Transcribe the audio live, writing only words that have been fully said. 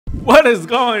What is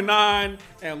going on?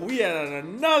 And we had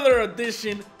another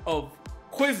edition of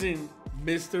Quizzing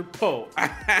Mr. Poe.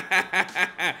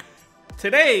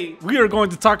 Today, we are going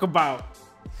to talk about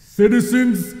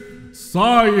Citizens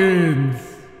Science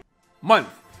Month.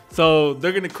 So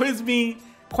they're going to quiz me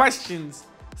questions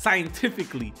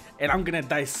scientifically, and I'm going to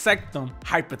dissect them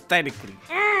hypothetically.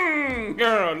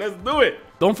 Girl, let's do it.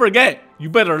 Don't forget, you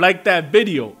better like that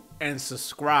video and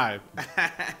subscribe.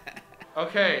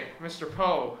 Okay, Mr.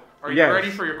 Poe, are you Yes. ready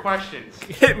for your questions?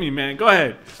 Hit me, man. Go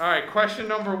ahead. All right, question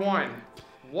number 1.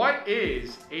 What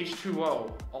is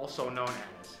H2O also known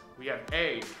as? We have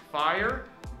A, fire,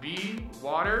 B,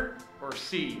 water, or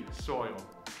C, soil.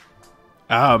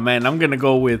 Oh, man, I'm going to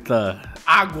go with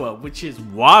agua, which is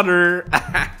water.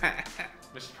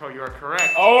 Mr. Poe, you are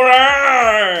correct. All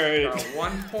right.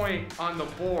 1 point on the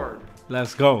board.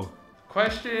 Let's go.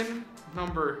 Question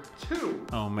number 2.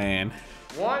 Oh, man.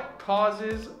 What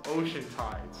causes ocean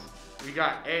tides? We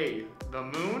got A, the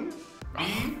moon,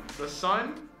 B, the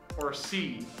sun, or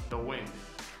C, the wind.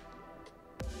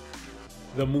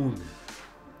 The moon.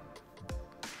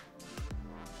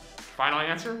 Final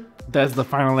answer? That's the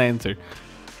final answer.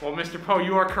 Well, Mr. Poe,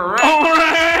 you are correct. All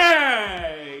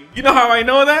right. You know how I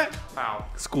know that? Wow.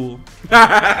 School.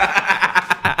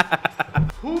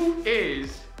 Who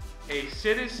is a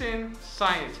citizen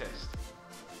scientist?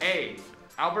 A,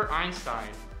 Albert Einstein,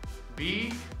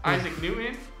 B, Isaac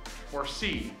Newton, or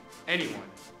C, anyone?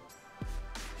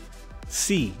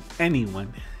 C,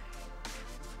 anyone.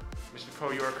 Mr.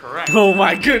 Poe, you are correct. Oh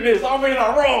my goodness, I'm in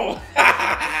a roll.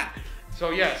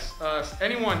 So yes,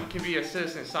 anyone can be a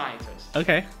citizen scientist.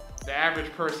 Okay. The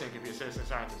average person can be a citizen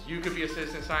scientist. You could be a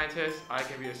citizen scientist. I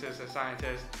can be a citizen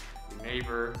scientist. Your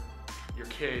neighbor, your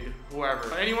kid,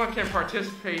 whoever. Anyone can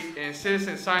participate in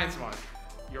Citizen Science Month.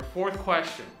 Your 4th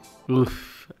question.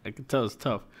 Oof, I can tell it's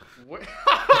tough. What?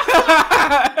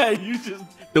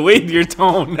 The way your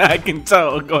tone, I can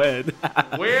tell. Go ahead.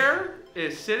 Where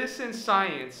is citizen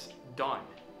science done?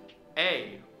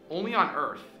 A, only on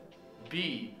Earth.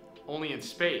 B, only in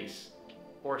space.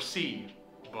 Or C,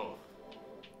 both.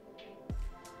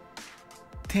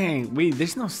 Dang, wait,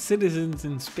 there's no citizens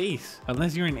in space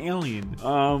unless you're an alien.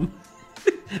 I'm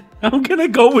gonna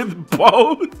go with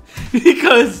both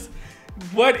because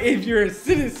what if you're a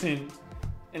citizen,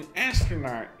 an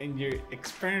astronaut, and you're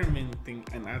experimenting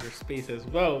in outer space as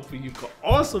well, but you could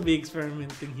also be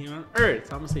experimenting here on Earth.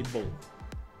 So I'm gonna say both.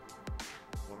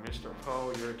 Well, Mr.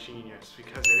 Poe, you're a genius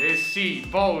because it is C,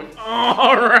 both.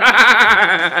 All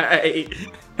right.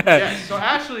 Yes, so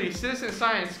actually, citizen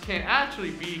science can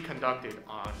actually be conducted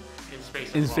in space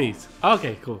as well. In space.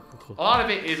 Okay, cool. A lot of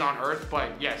it is on Earth,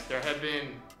 but yes, there have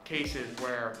been cases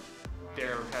where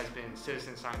there has been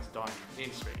citizen science done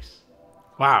in space.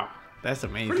 Wow, that's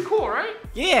amazing. Pretty cool, right?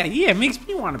 Yeah, it makes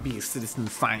me want to be a citizen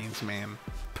science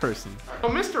person. So,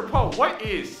 Mr. Poe, what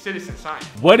is citizen science?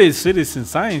 What is citizen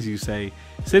science, you say?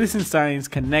 Citizen science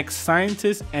connects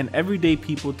scientists and everyday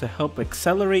people to help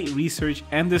accelerate research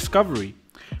and discovery,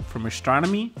 from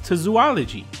astronomy to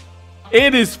zoology.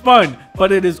 It is fun,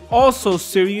 but it is also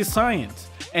serious science,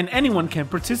 and anyone can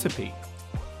participate.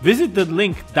 Visit the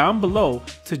link down below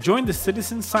to join the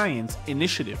Citizen Science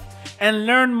Initiative and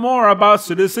learn more about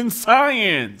citizen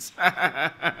science. All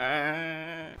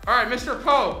right, Mr.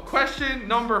 Poe, question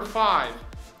number 5.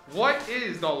 What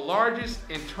is the largest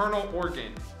internal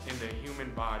organ in the human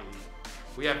body?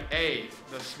 We have A,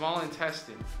 the small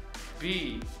intestine,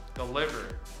 B, the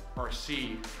liver, or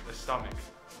C, the stomach.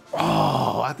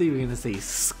 Oh, I thought you were gonna say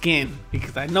skin,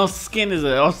 because I know skin is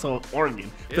also an organ.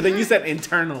 But then you said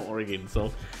internal organ,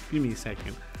 so give me a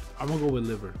second. I'm gonna go with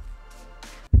liver.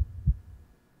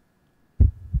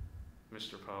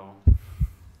 Mr. Poe,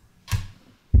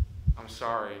 I'm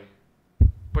sorry,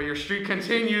 but your streak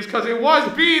continues because it was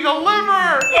B, the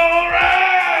liver!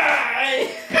 Alright!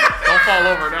 Don't fall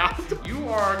over now. You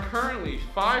are currently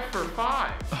 5 for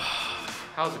 5.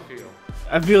 How's it feel?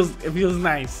 It feels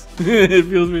nice. It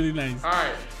feels really nice. All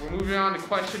right, we're moving on to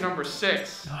question number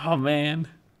 6. Oh man.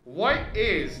 What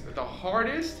is the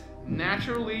hardest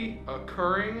naturally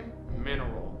occurring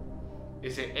mineral?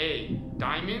 Is it A,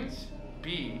 diamonds,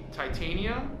 B,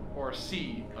 titanium, or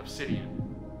C, obsidian?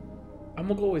 I'm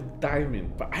gonna go with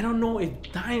diamond, but I don't know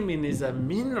if diamond is a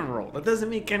mineral. That doesn't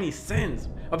make any sense.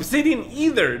 Obsidian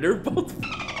either. They're both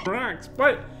rocks,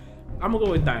 but I'm gonna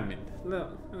go with diamond. No,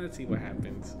 let's see what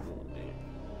happens.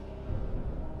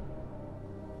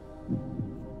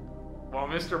 Well,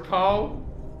 Mr. Poe,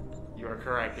 you are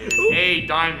correct. It is A,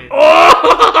 diamond.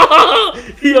 Oh!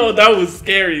 Yo, that was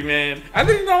scary, man. I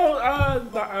didn't know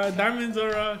diamonds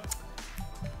are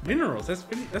minerals. That's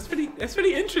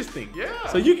pretty interesting. Yeah.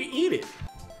 So you can eat it.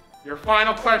 Your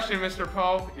final question, Mr.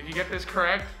 Poe. If you get this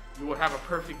correct, you will have a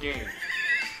perfect game.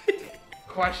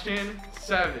 Question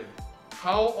 7.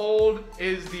 How old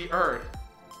is the Earth?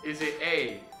 Is it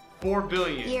A, 4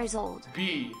 billion years old,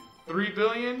 B, 3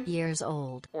 billion years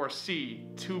old, or C,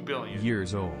 2 billion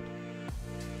years old?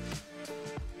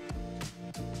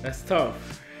 That's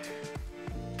tough.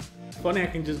 Funny, I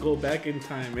can just go back in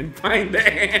time and find the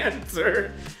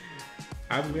answer.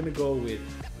 I'm gonna go with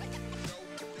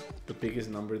the biggest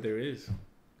number there is,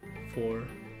 4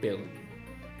 billion.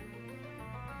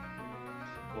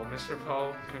 Well, Mr.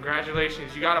 Poe,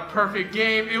 congratulations. You got a perfect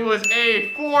game. It was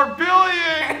A, 4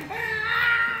 billion.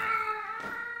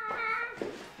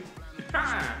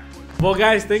 Well,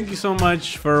 guys, thank you so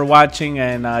much for watching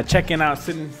and checking out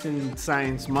Citizen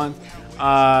Science Month.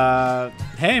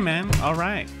 Hey, man. All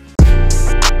right.